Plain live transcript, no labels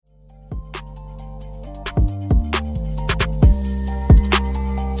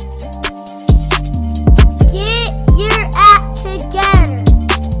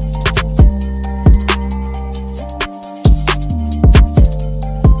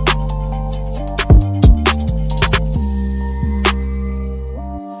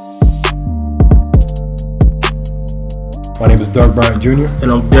Doug Bryant Jr. And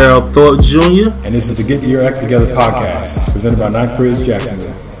I'm Daryl Thorpe Jr. And this is the Get Your Act Together podcast, presented by Ninth Bridge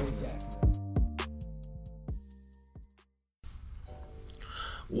Jacksonville.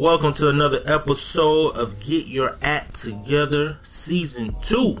 Welcome to another episode of Get Your Act Together, Season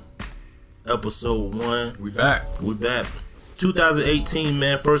 2, Episode 1. We back. 2018,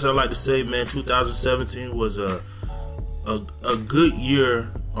 man. First, I'd like to say, man, 2017 was a good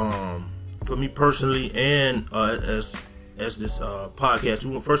year for me personally, and as this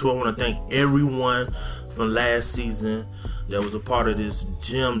podcast. First of all, I want to thank everyone from last season that was a part of this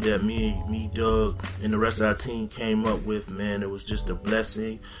gym that me, Doug, and the rest of our team came up with. Man, it was just a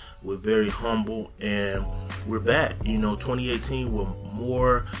blessing. We're very humble, and we're back. 2018 with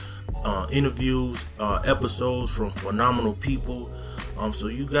more interviews, episodes from phenomenal people. So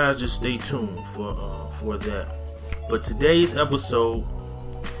you guys just stay tuned for that. But today's episode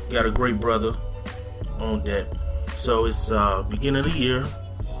got a great brother on deck. So it's beginning of the year,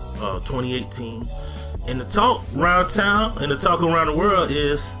 2018, and the talk around town and the talk around the world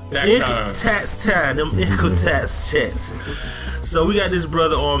is tax time, them income tax checks. So we got this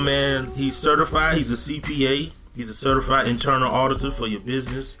brother on, man. He's certified. He's a CPA. He's a certified internal auditor for your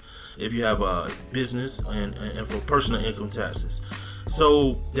business, if you have a business, and for personal income taxes.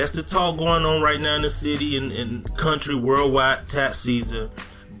 So that's the talk going on right now in the city and country, worldwide tax season.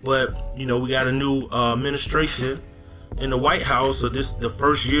 But we got a new administration in the White House, so this the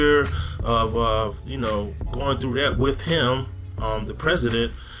first year of going through that with him, the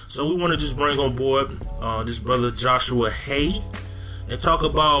president. So we want to just bring on board this brother Joshua Hay and talk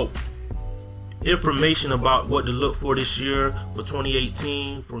about information about what to look for this year for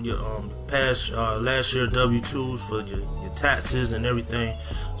 2018 from your past last year W-2s for your taxes and everything.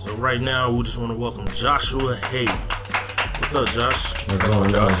 So right now we just want to welcome Joshua Hay. What's up, Josh? What's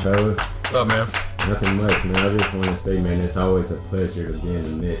going on, fellas? What's up, man? Nothing much, man. I just want to say, man, it's always a pleasure to be in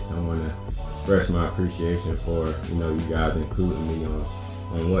the midst. I want to express my appreciation for, you guys including me on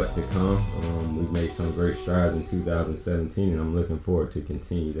what's to come. We've made some great strides in 2017, and I'm looking forward to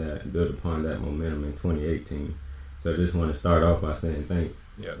continue that and build upon that momentum in 2018. So I just want to start off by saying thanks.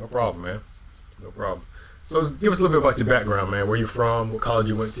 Yeah, no problem, man. No problem. So give us a little bit about your background, man. Where you from, what college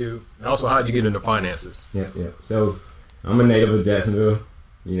you went to, and also how'd you get into finances? Yeah. So I'm a native of Jacksonville.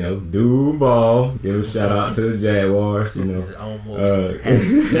 Duval. Give a shout out to the Jaguars. Almost.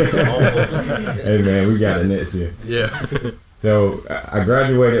 Hey, man, we got it next year. Yeah. So I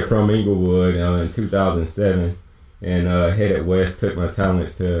graduated from Inglewood in 2007 and headed west. Took my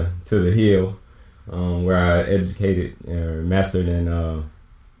talents to the Hill, where I mastered in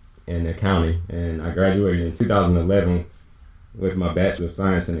accounting, and I graduated in 2011 with my Bachelor of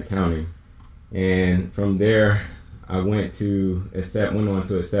Science in accounting. And from there, I went on to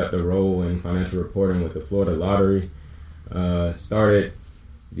accept a role in financial reporting with the Florida Lottery. Started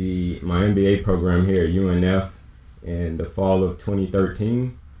my MBA program here at UNF in the fall of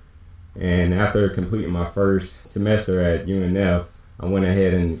 2013. And after completing my first semester at UNF, I went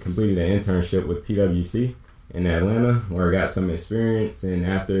ahead and completed an internship with PwC in Atlanta, where I got some experience. And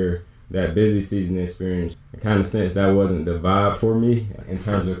after that busy season experience, I kind of sensed that wasn't the vibe for me in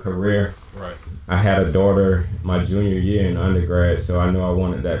terms of career. Right. I had a daughter my junior year in undergrad, so I knew I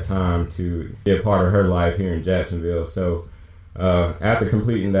wanted that time to be a part of her life here in Jacksonville. So after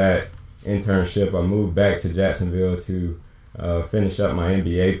completing that internship, I moved back to Jacksonville to finish up my the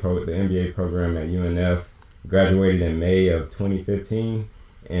MBA program at UNF. Graduated in May of 2015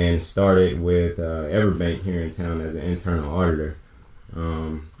 and started with Everbank here in town as an internal auditor.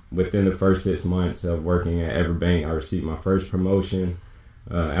 Within the first 6 months of working at Everbank, I received my first promotion.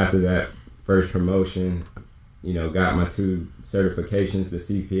 After that first promotion, got my 2 certifications, the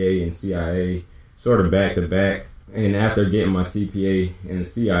CPA and CIA, sort of back to back. And after getting my CPA and the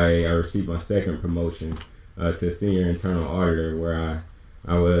CIA, I received my second promotion to senior internal auditor, where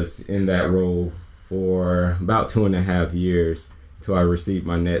I was in that role for about 2.5 years till I received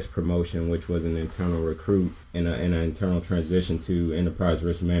my next promotion, which was an internal recruit in an internal transition to enterprise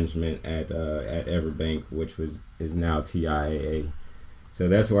risk management at Everbank, which is now TIAA. So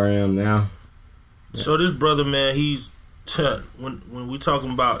that's where I am now. So this brother, man, he's when we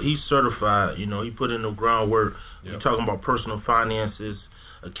talking about he's certified, he put in the groundwork. Yep. You're talking about personal finances,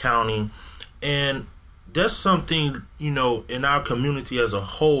 accounting, and that's something, in our community as a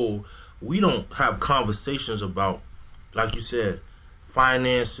whole, we don't have conversations about. Like you said,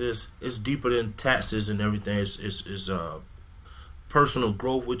 finances. It's deeper than taxes and everything. It's personal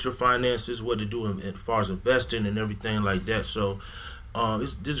growth with your finances, what to do as far as investing and everything like that. So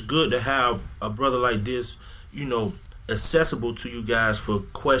it's just good to have a brother like this, accessible to you guys for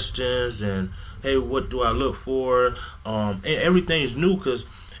questions and hey, what do I look for? And everything is new because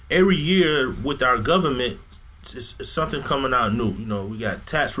every year with our government, it's something coming out new. You know, we got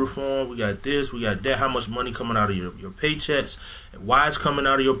tax reform, we got this, we got that. How much money coming out of your paychecks? And why it's coming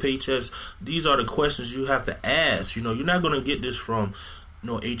out of your paychecks? These are the questions you have to ask. You know, you're not going to get this from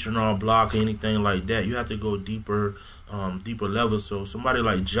H&R Block or anything like that. You have to go deeper levels. So somebody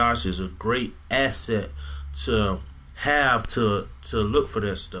like Josh is a great asset to have to look for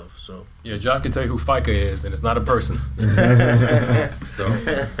that stuff. So yeah, Josh can tell you who FICA is, and it's not a person. So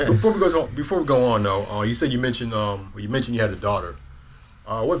before we go on though, you mentioned you had a daughter.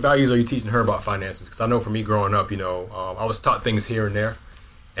 What values are you teaching her about finances? Because I know for me growing up, I was taught things here and there,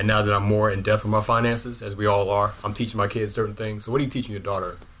 and now that I'm more in depth with my finances, as we all are, I'm teaching my kids certain things. So what are you teaching your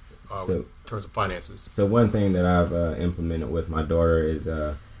daughter in terms of finances? So one thing that I've implemented with my daughter is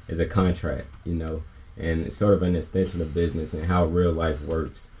a contract, and it's sort of an extension of business and how real life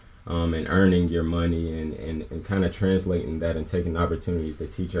works, and earning your money and kind of translating that and taking opportunities to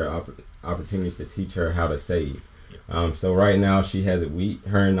teach her how to save. So right now she has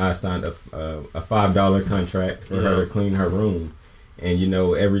her and I signed a $5 contract for her to clean her room. And,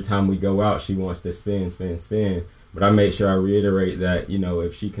 every time we go out, she wants to spend. But I make sure I reiterate that,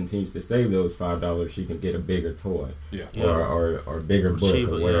 if she continues to save those $5, she can get a bigger toy or a bigger book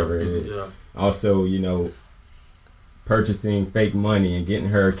or whatever it is. Yeah. Also, purchasing fake money and getting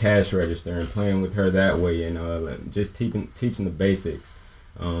her a cash register and playing with her that way and just teaching the basics,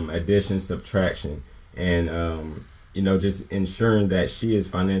 addition, subtraction, and, just ensuring that she is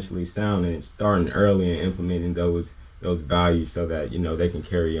financially sound and starting early and implementing those values so that, they can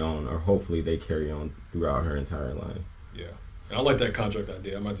carry on, or hopefully they carry on throughout her entire life. Yeah. And I like that contract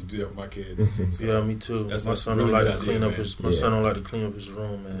idea. I'm about to do that with my kids. So yeah, me too. My son don't like to clean up his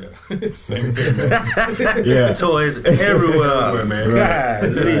room, man. Yeah. Same thing, man. Yeah. Toys everywhere, man.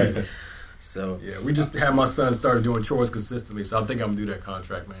 Right. So yeah, we just had my son started doing chores consistently, so I think I'm gonna do that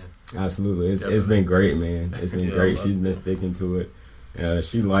contract, man. Absolutely. It's been great, man. It's been great. She's been sticking to it.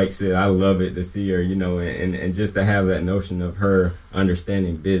 She likes it. I love it to see her, and just to have that notion of her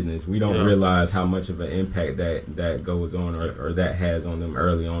understanding business. We don't realize how much of an impact that goes on or that has on them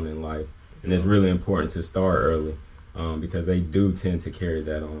early on in life. And it's really important to start early because they do tend to carry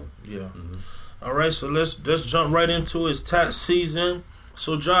that on. Yeah. Mm-hmm. All right, so let's jump right into it. It's tax season.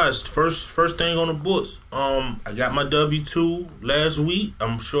 So Josh, first thing on the books. I got my W-2 last week.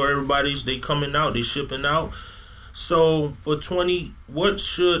 I'm sure they coming out, they shipping out. So for what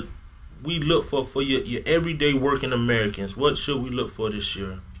should we look for your everyday working Americans? What should we look for this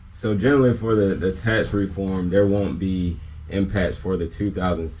year? So generally for the tax reform, there won't be impacts for the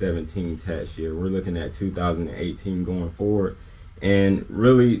 2017 tax year. We're looking at 2018 going forward. And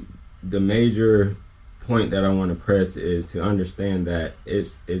really the major point that I want to press is to understand that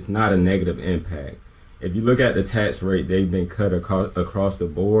it's not a negative impact. If you look at the tax rate, they've been cut across the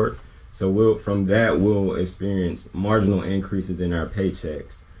board. So we'll experience marginal increases in our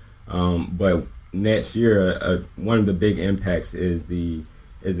paychecks. But next year, one of the big impacts is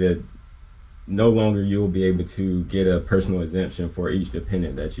that no longer you'll be able to get a personal exemption for each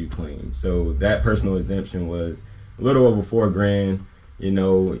dependent that you claim. So that personal exemption was a little over $4,000.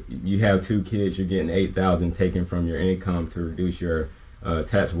 You have 2 kids, you're getting $8,000 taken from your income to reduce your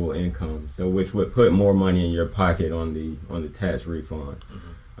taxable income. So which would put more money in your pocket on the tax refund.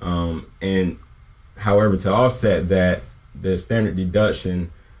 Mm-hmm. And however, to offset that, the standard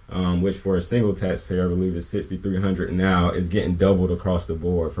deduction, which for a single taxpayer I believe is $6,300 now, is getting doubled across the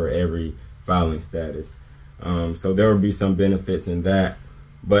board for every filing status. So there will be some benefits in that.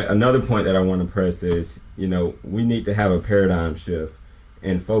 But another point that I want to press is, we need to have a paradigm shift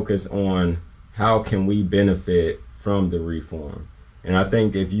and focus on how can we benefit from the reform. And I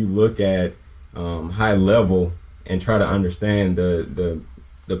think if you look at high level and try to understand the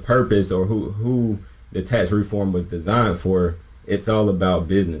purpose or who the tax reform was designed for, it's all about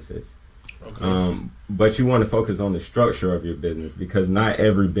businesses. Okay. But you want to focus on the structure of your business because not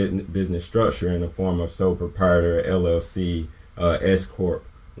every business structure in the form of sole proprietor, LLC, S corp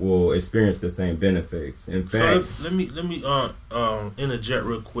will experience the same benefits. In fact, so let me interject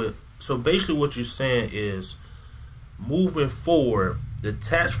real quick. So basically, what you're saying is, moving forward, the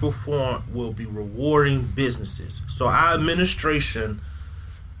tax reform will be rewarding businesses. So our administration,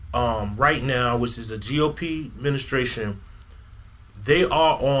 right now, which is a GOP administration, they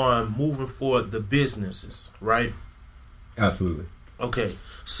are on moving forward the businesses, right? Absolutely. Okay,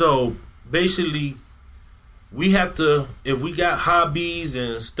 so basically, we have to, if we got hobbies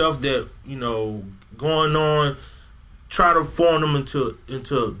and stuff that, going on, try to form them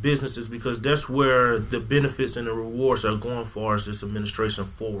into businesses, because that's where the benefits and the rewards are going for as this administration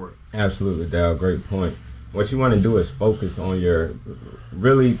forward. Absolutely, Dal. Great point. What you want to do is focus on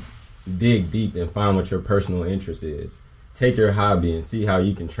really dig deep and find what your personal interest is. Take your hobby and see how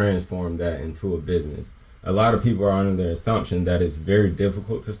you can transform that into a business. A lot of people are under the assumption that it's very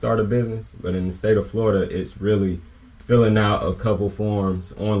difficult to start a business, but in the state of Florida, it's really filling out a couple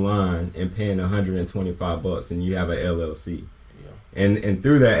forms online and paying $125 and you have an LLC. Yeah. And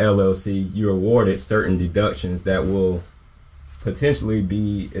through that LLC, you're awarded certain deductions that will potentially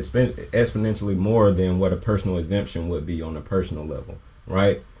be exponentially more than what a personal exemption would be on a personal level,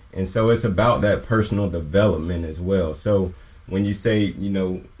 right? And so it's about that personal development as well. So when you say,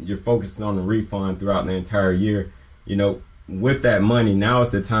 you're focusing on the refund throughout the entire year, with that money, now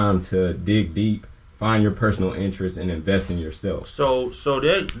is the time to dig deep, find your personal interest, and invest in yourself. So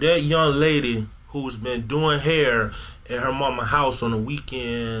that young lady who's been doing hair at her mama's house on the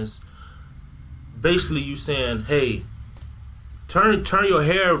weekends, basically you saying, hey, turn your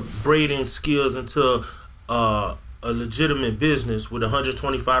hair braiding skills into a legitimate business with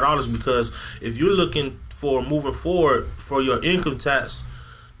 $125, because if you're looking for moving forward for your income tax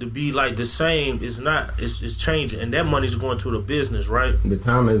to be like the same, it's changing, and that money's going to the business, right? The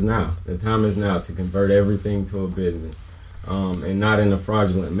time is now. The time is now to convert everything to a business, and not in a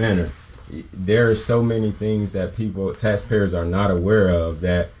fraudulent manner. There are so many things that taxpayers are not aware of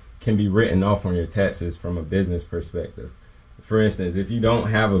that can be written off on your taxes from a business perspective. For instance, if you don't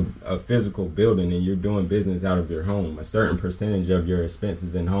have a physical building and you're doing business out of your home, a certain percentage of your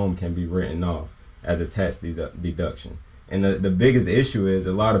expenses in home can be written off as a tax deduction. And the biggest issue is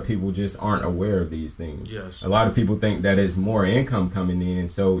a lot of people just aren't aware of these things. Yes. A lot of people think that it's more income coming in,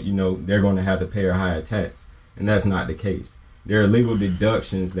 so they're going to have to pay a higher tax, and that's not the case. There are legal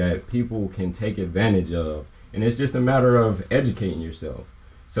deductions that people can take advantage of, and it's just a matter of educating yourself.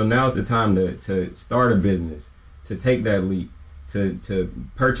 So now's the time to start a business, to take that leap, to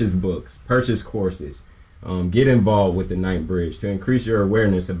purchase books, purchase courses, get involved with the Ninth Bridge, to increase your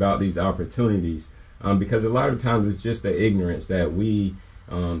awareness about these opportunities. Because a lot of times it's just the ignorance that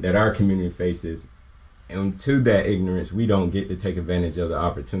that our community faces, and to that ignorance, we don't get to take advantage of the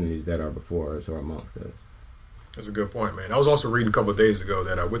opportunities that are before us or amongst us. That's a good point, man. I was also reading a couple of days ago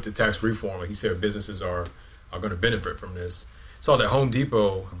that with the tax reform, he said businesses are going to benefit from this. Saw that Home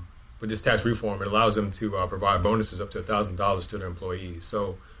Depot, with this tax reform, it allows them to provide bonuses up to $1,000 to their employees.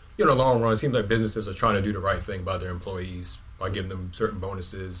 So, in the long run, it seems like businesses are trying to do the right thing by their employees by giving them certain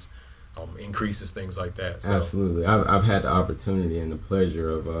bonuses, increases, things like that. So. Absolutely. I've had the opportunity and the pleasure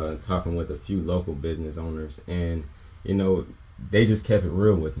of talking with a few local business owners, and they just kept it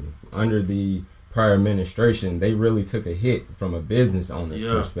real with me. Under the prior administration, they really took a hit from a business owner's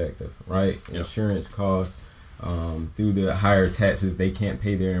perspective, right? Yeah. Insurance costs, through the higher taxes, they can't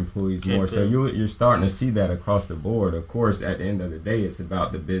pay their employees more. So you're starting to see that across the board. Of course, at the end of the day, it's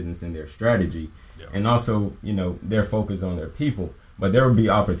about the business and their strategy, and also their focus on their people. But there will be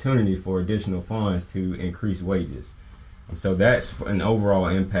opportunity for additional funds to increase wages. So that's an overall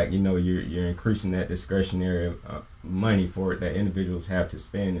impact. You're increasing that discretionary money for that individuals have to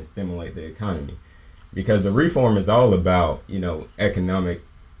spend and stimulate the economy. Because the reform is all about, economic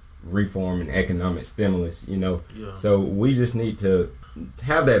reform and economic stimulus, So we just need to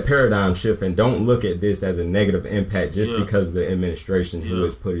have that paradigm shift and don't look at this as a negative impact just because the administration who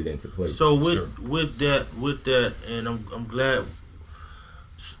has put it into place. So with that, and I'm glad,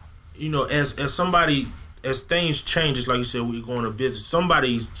 as somebody, as things changes, like you said, we're going to business,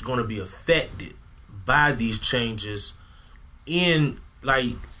 somebody's going to be affected by these changes in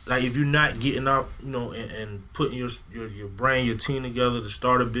like if you're not getting up, and putting your brain, your team together to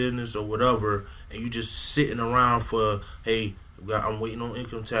start a business or whatever, and you just sitting around for, hey, I'm waiting on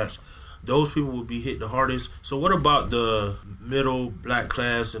income tax, those people will be hit the hardest. So what about the middle black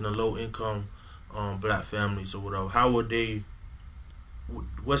class and the low income black families or whatever? How would they?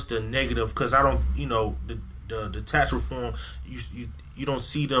 What's the negative? Because I don't, the tax reform, you don't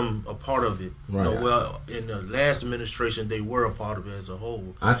see them a part of it. Right. Well, in the last administration, they were a part of it as a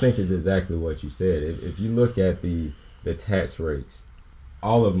whole. I think it's exactly what you said. If you look at the tax rates,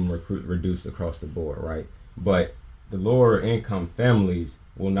 all of them were reduced across the board, right? But the lower income families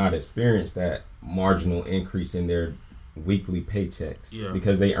will not experience that marginal increase in their weekly paychecks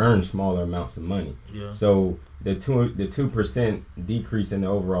because they earn smaller amounts of money. Yeah. So the 2% decrease in the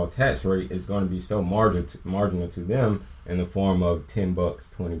overall tax rate is going to be so marginal to them in the form of $10,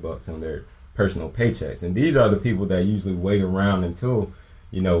 $20 on their personal paychecks. And these are the people that usually wait around until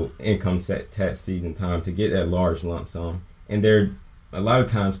income tax season time to get that large lump sum, and they're a lot of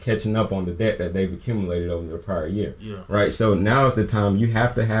times catching up on the debt that they've accumulated over the prior year. Yeah. Right. So now is the time you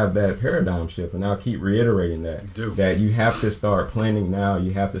have to have that paradigm shift, and I'll keep reiterating that you have to start planning now.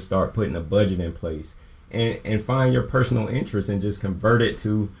 You have to start putting a budget in place, and find your personal interest and just convert it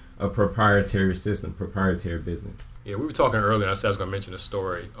to a proprietary system, proprietary business. Yeah, we were talking earlier, and I said I was going to mention a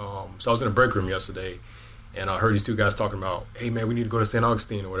story. So I was in a break room yesterday, and I heard these two guys talking about, hey, man, we need to go to St.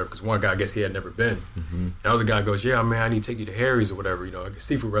 Augustine or whatever, because one guy, I guess he had never been. Mm-hmm. And the other guy goes, yeah, man, I need to take you to Harry's or whatever, a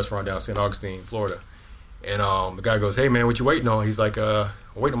seafood restaurant down in St. Augustine, Florida. And the guy goes, hey, man, what you waiting on? He's like, I'm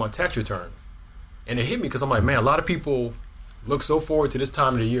waiting on my tax return. And it hit me because I'm like, man, a lot of people look so forward to this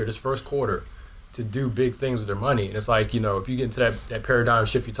time of the year, this first quarter, to do big things with their money. And it's like, if you get into that paradigm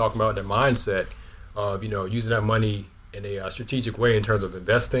shift you're talking about, that mindset of, using that money in a strategic way in terms of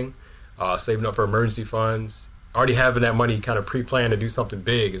investing, saving up for emergency funds, already having that money kind of pre-planned to do something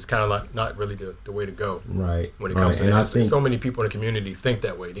big is kind of not really the way to go. Right. When it comes to that. So many people in the community think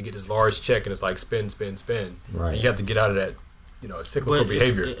that way. They get this large check and it's like spend, spend, spend. Right. And you have to get out of that, cyclical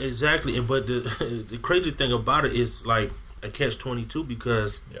behavior. Exactly. But the crazy thing about it is like a catch-22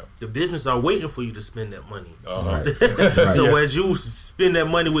 because the business are waiting for you to spend that money. Right. So as you spend that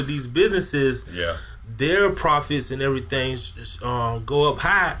money with these businesses, their profits and everything go up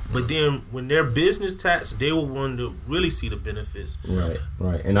high, but then when their business tax, they will want to really see the benefits. Right.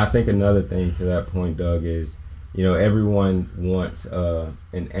 And I think another thing to that point, Doug, is everyone wants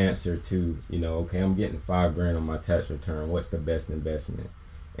an answer to okay, I'm getting $5,000 on my tax return. What's the best investment?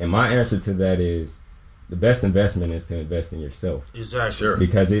 And my answer to that is the best investment is to invest in yourself. Exactly. Sure.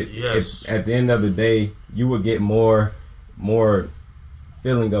 Because it at the end of the day, you will get more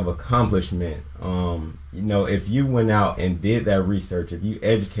feeling of accomplishment. If you went out and did that research, if you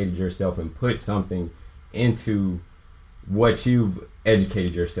educated yourself and put something into what you've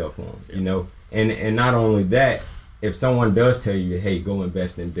educated yourself on, and not only that, if someone does tell you, hey, go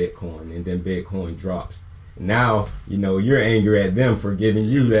invest in Bitcoin, and then Bitcoin drops, now you're angry at them for giving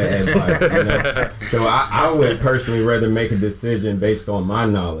you that advice. So I would personally rather make a decision based on my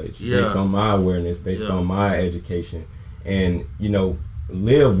knowledge, based on my awareness, based on my education, and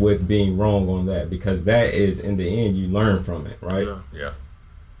live with being wrong on that, because that is, in the end, you learn from it, right? Yeah.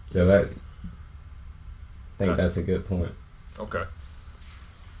 So I think that's a good point. Okay.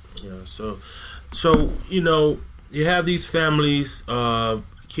 Yeah. So you have these families,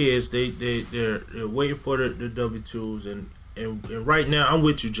 kids. They're waiting for the W-2s, and right now I'm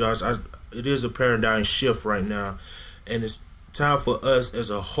with you, Josh. It is a paradigm shift right now, and it's time for us as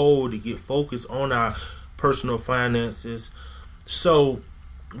a whole to get focused on our personal finances. So,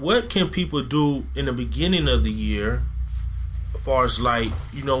 what can people do in the beginning of the year, as far as when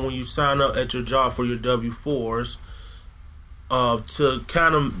you sign up at your job for your W-4s, to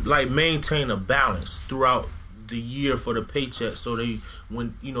kind of maintain a balance throughout the year for the paycheck, so they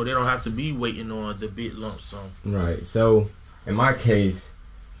don't have to be waiting on the big lump sum. Right. So, in my case,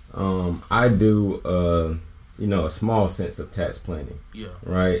 I do a small sense of tax planning. Yeah.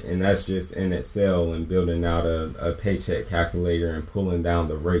 Right. And that's just in Excel and building out a paycheck calculator and pulling down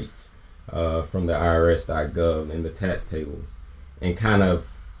the rates from the IRS.gov and the tax tables, and kind of,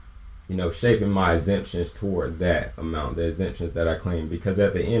 shaping my exemptions toward that amount, the exemptions that I claim, because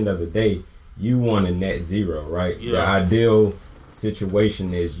at the end of the day, you want a net zero, right? Yeah. The ideal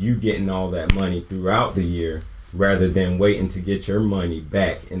situation is you getting all that money throughout the year rather than waiting to get your money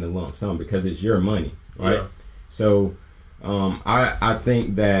back in the lump sum, because it's your money, right? Yeah. So I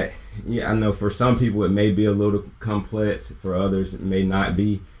think that, I know for some people it may be a little complex, for others it may not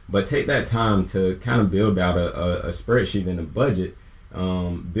be, but take that time to kind of build out a spreadsheet and a budget,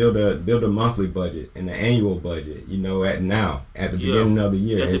 build a monthly budget and an annual budget, at the beginning of the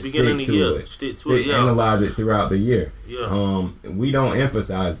year. At the beginning of the year, stick to it. Analyze it throughout the year. Yeah. We don't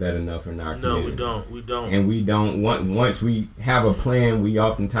emphasize that enough in our community. No, we don't. And we don't once we have a plan, we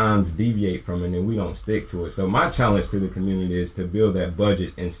oftentimes deviate from it and we don't stick to it. So my challenge to the community is to build that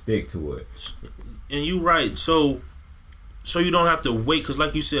budget and stick to it. And you're right. So you don't have to wait, because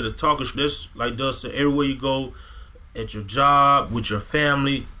like you said, the talk is this, like Doug said, everywhere you go, at your job, with your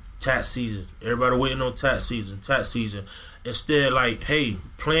family, tax season. Everybody waiting on tax season. Instead, hey,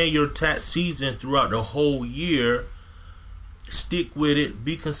 plan your tax season throughout the whole year. Stick with it.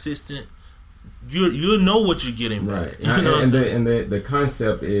 Be consistent. You'll know what you're getting back. Right. The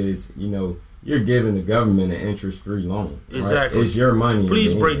concept is, you're giving the government an interest-free loan. Exactly. Right? It's your money.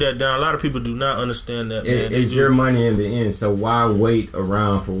 Please break that down. A lot of people do not understand that. It's your money in the end. So why wait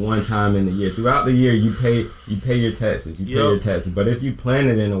around for one time in the year? Throughout the year, you pay your taxes. You pay your taxes. But if you plan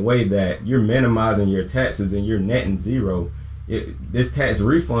it in a way that you're minimizing your taxes and you're netting zero, this tax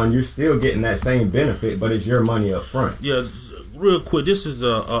refund, you're still getting that same benefit, but it's your money up front. Yeah. real quick. This is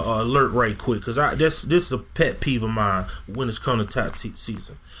a alert right quick because this is a pet peeve of mine when it's come to tax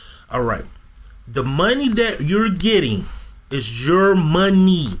season. All right, the money that you're getting is your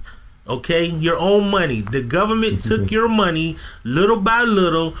money. Okay, your own money. The government took your money little by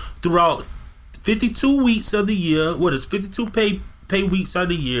little throughout 52 weeks of the year. What is 52 pay weeks of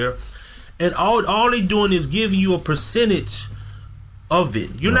the year? And all they doing is giving you a percentage of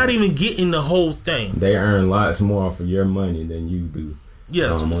it. You're not even getting the whole thing. They earn lots more for your money than you do.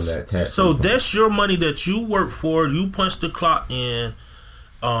 Yes. On that tax so refund. that's your money that you work for. You punched the clock in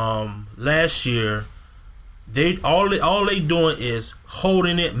last year. All they doing is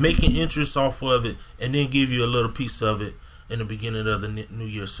holding it, making interest off of it, and then give you a little piece of it in the beginning of the new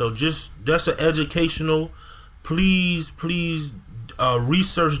year. So just that's an educational. Please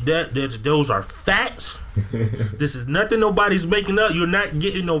research that. Those are facts. This is nothing nobody's making up. You're not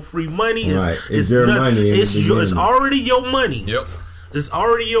getting no free money. It's your money. It's already your money. Yep. It's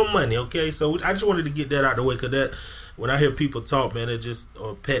already your money. Okay, so I just wanted to get that out of the way because that. When I hear people talk, man, it's just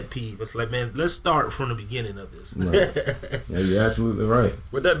a pet peeve. It's like, man, let's start from the beginning of this. Right. Yeah, you're absolutely right.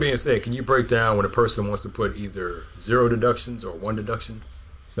 With that being said, can you break down when a person wants to put either 0 deductions or 1 deduction?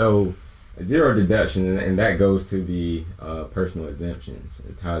 So, 0 deduction, and that goes to the personal exemptions.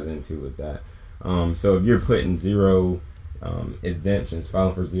 It ties into with that. So, if you're putting 0 exemptions,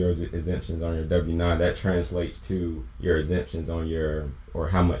 filing for 0 exemptions on your W-9, that translates to your exemptions on your, or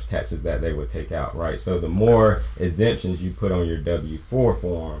how much taxes that they would take out, right? So the more exemptions you put on your W-4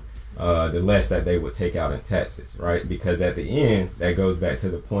 form, the less that they would take out in taxes, right? Because at the end, that goes back to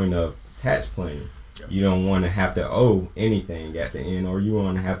the point of tax planning. You don't want to have to owe anything at the end, or you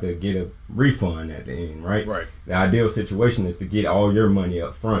want to have to get a refund at the end, right? Right. The ideal situation is to get all your money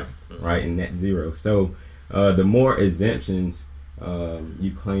up front, right, in net zero. So the more exemptions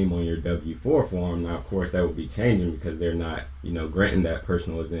you claim on your W-4 form, now of course that will be changing because they're not, granting that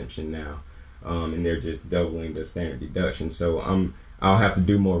personal exemption now, and they're just doubling the standard deduction. So I'll have to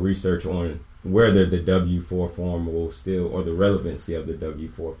do more research on whether the W-4 form will still, or the relevancy of the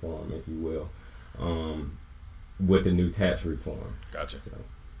W-4 form, if you will, with the new tax reform. Gotcha. So.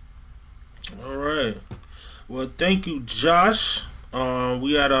 All right. Well, thank you, Josh.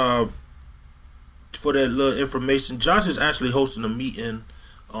 We had for that little information. Josh is actually hosting a meeting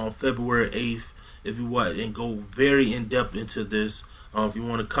on February 8th. If you want and go very in depth into this, if you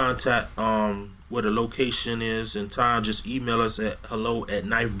want to contact where the location is and time, just email us at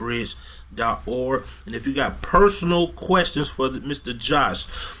hello@knifebridge.org. And if you got personal questions for Mr. Josh,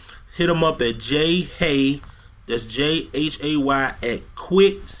 hit him up at jhay. That's JHAY at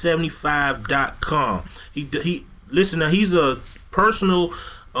quick75.com. He listen now. He's a personal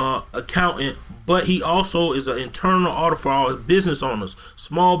accountant, but he also is an internal auditor for all business owners.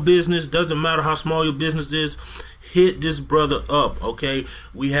 Small business, doesn't matter how small your business is, hit this brother up, okay?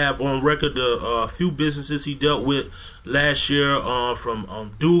 We have on record a few businesses he dealt with last year, from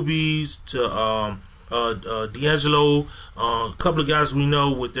Doobies to D'Angelo, a couple of guys we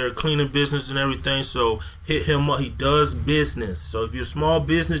know with their cleaning business and everything. So hit him up. He does business. So if you're a small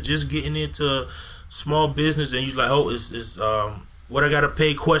business, just getting into small business, and he's like, oh, it's what I gotta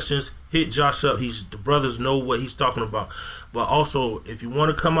pay questions, hit Josh up. The brothers know what he's talking about. But also, if you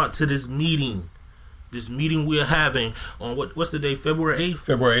want to come out to this meeting we're having on what's the day? February 8th?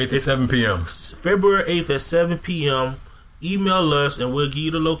 February 8th at 7 p.m. February 8th at 7 p.m. Email us and we'll give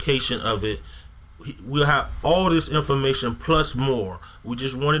you the location of it. We'll have all this information plus more. We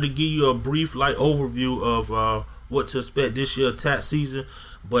just wanted to give you a brief, light overview of what to expect this year tax season.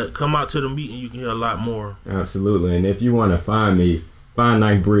 But come out to the meeting, you can hear a lot more. Absolutely. And if you want to find me, find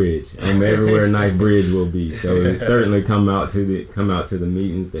Knife Bridge. I'm everywhere Knife Bridge will be. So certainly come out to the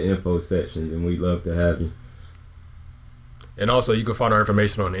meetings, the info sections, and we'd love to have you. And also, you can find our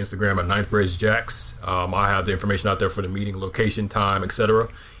information on Instagram at Ninth Bridge Jacks. I have the information out there for the meeting, location, time, etc.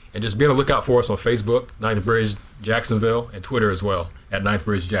 And just be on the lookout for us on Facebook, Ninth Bridge Jacksonville, and Twitter as well at Ninth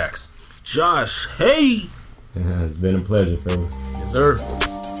Bridge Jacks. Josh, hey! It's been a pleasure, fellas. Yes, sir.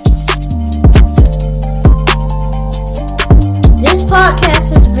 This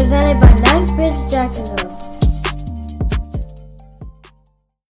podcast is presented by Ninth Bridge Jacksonville.